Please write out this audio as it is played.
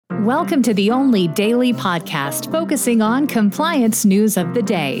Welcome to the only daily podcast focusing on compliance news of the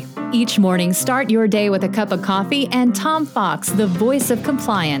day. Each morning, start your day with a cup of coffee and Tom Fox, the voice of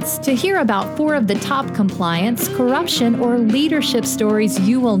compliance, to hear about 4 of the top compliance, corruption, or leadership stories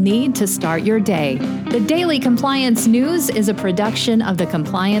you will need to start your day. The Daily Compliance News is a production of the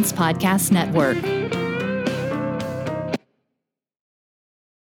Compliance Podcast Network.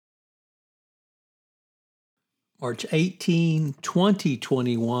 March 18,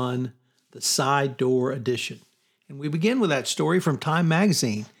 2021, the Side Door Edition. And we begin with that story from Time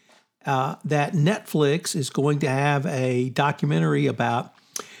Magazine that Netflix is going to have a documentary about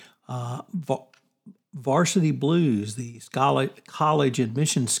Varsity Blues, the college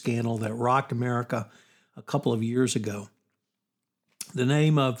admission scandal that rocked America a couple of years ago. The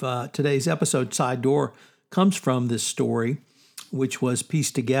name of today's episode, Side Door, comes from this story, which was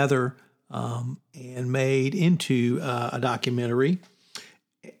pieced together and made into a documentary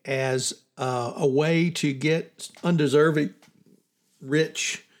as a way to get undeserving,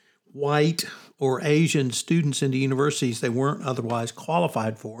 rich, white, or Asian students into universities they weren't otherwise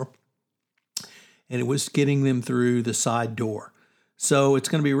qualified for. And it was getting them through the side door. So it's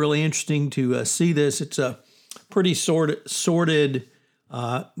going to be really interesting to see this. It's a pretty sordid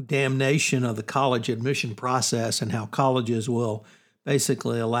damnation of the college admission process and how colleges will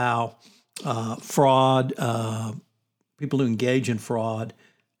basically allow fraud, people who engage in fraud,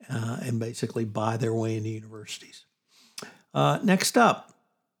 and basically buy their way into universities. Next up,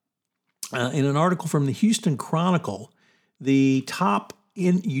 in an article from the Houston Chronicle, the top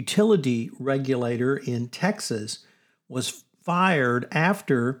utility regulator in Texas was fired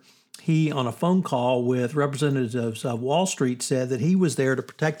after he, on a phone call with representatives of Wall Street, said that he was there to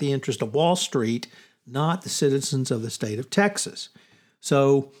protect the interest of Wall Street, not the citizens of the state of Texas.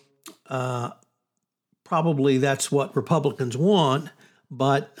 So probably that's what Republicans want,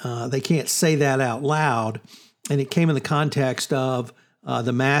 but they can't say that out loud. And it came in the context of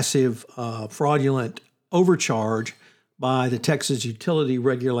the massive fraudulent overcharge by the Texas utility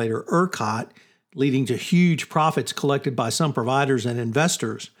regulator ERCOT, leading to huge profits collected by some providers and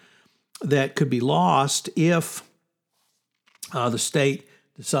investors that could be lost if the state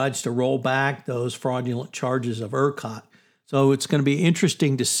decides to roll back those fraudulent charges of ERCOT. So it's going to be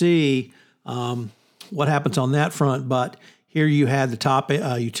interesting to see what happens on that front. But here you had the top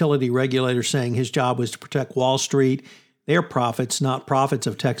utility regulator saying his job was to protect Wall Street, their profits, not profits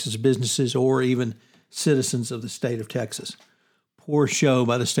of Texas businesses or even citizens of the state of Texas. Poor show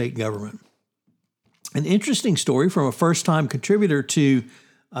by the state government. An interesting story from a first-time contributor to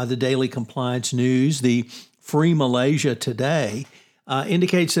the Daily Compliance News, the Free Malaysia Today,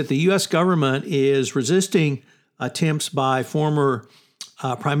 indicates that the U.S. government is resisting attempts by former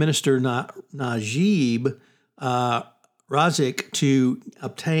Prime Minister Najib Razak to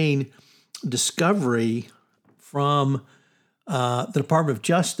obtain discovery from the Department of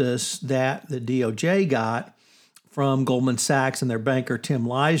Justice that the DOJ got from Goldman Sachs and their banker Tim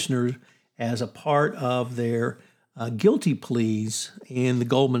Leissner as a part of their guilty pleas in the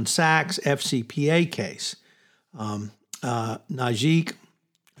Goldman Sachs FCPA case. Najib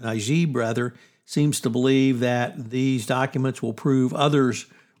seems to believe that these documents will prove others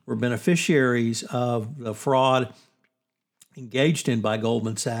were beneficiaries of the fraud engaged in by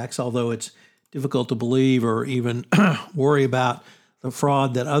Goldman Sachs, although it's difficult to believe or even worry about the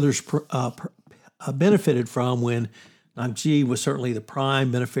fraud that others benefited from when Najib was certainly the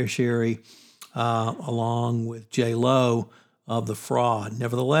prime beneficiary, along with J. Lo, of the fraud.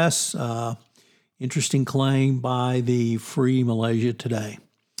 Nevertheless, interesting claim by the Free Malaysia Today.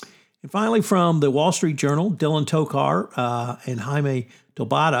 And finally, from the Wall Street Journal, Dylan Tokar and Jaime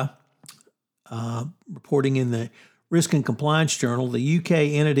Tobata, reporting in the Risk and Compliance Journal, the UK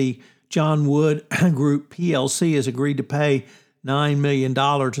entity John Wood Group PLC has agreed to pay $9 million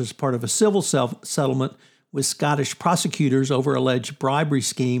as part of a civil settlement with Scottish prosecutors over alleged bribery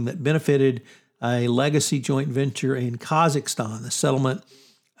scheme that benefited a legacy joint venture in Kazakhstan. The settlement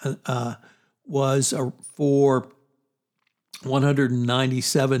was for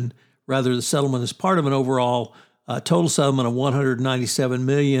 197. Rather, the settlement is part of an overall total settlement of $197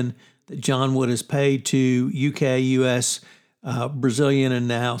 million that John Wood has paid to UK, US, Brazilian, and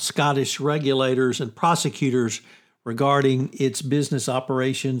now Scottish regulators and prosecutors regarding its business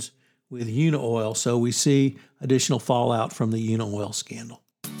operations with Unaoil. So we see additional fallout from the Unaoil scandal.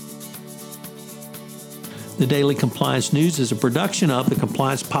 The Daily Compliance News is a production of the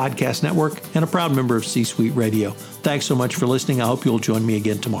Compliance Podcast Network and a proud member of C-Suite Radio. Thanks so much for listening. I hope you'll join me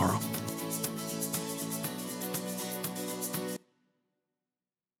again tomorrow.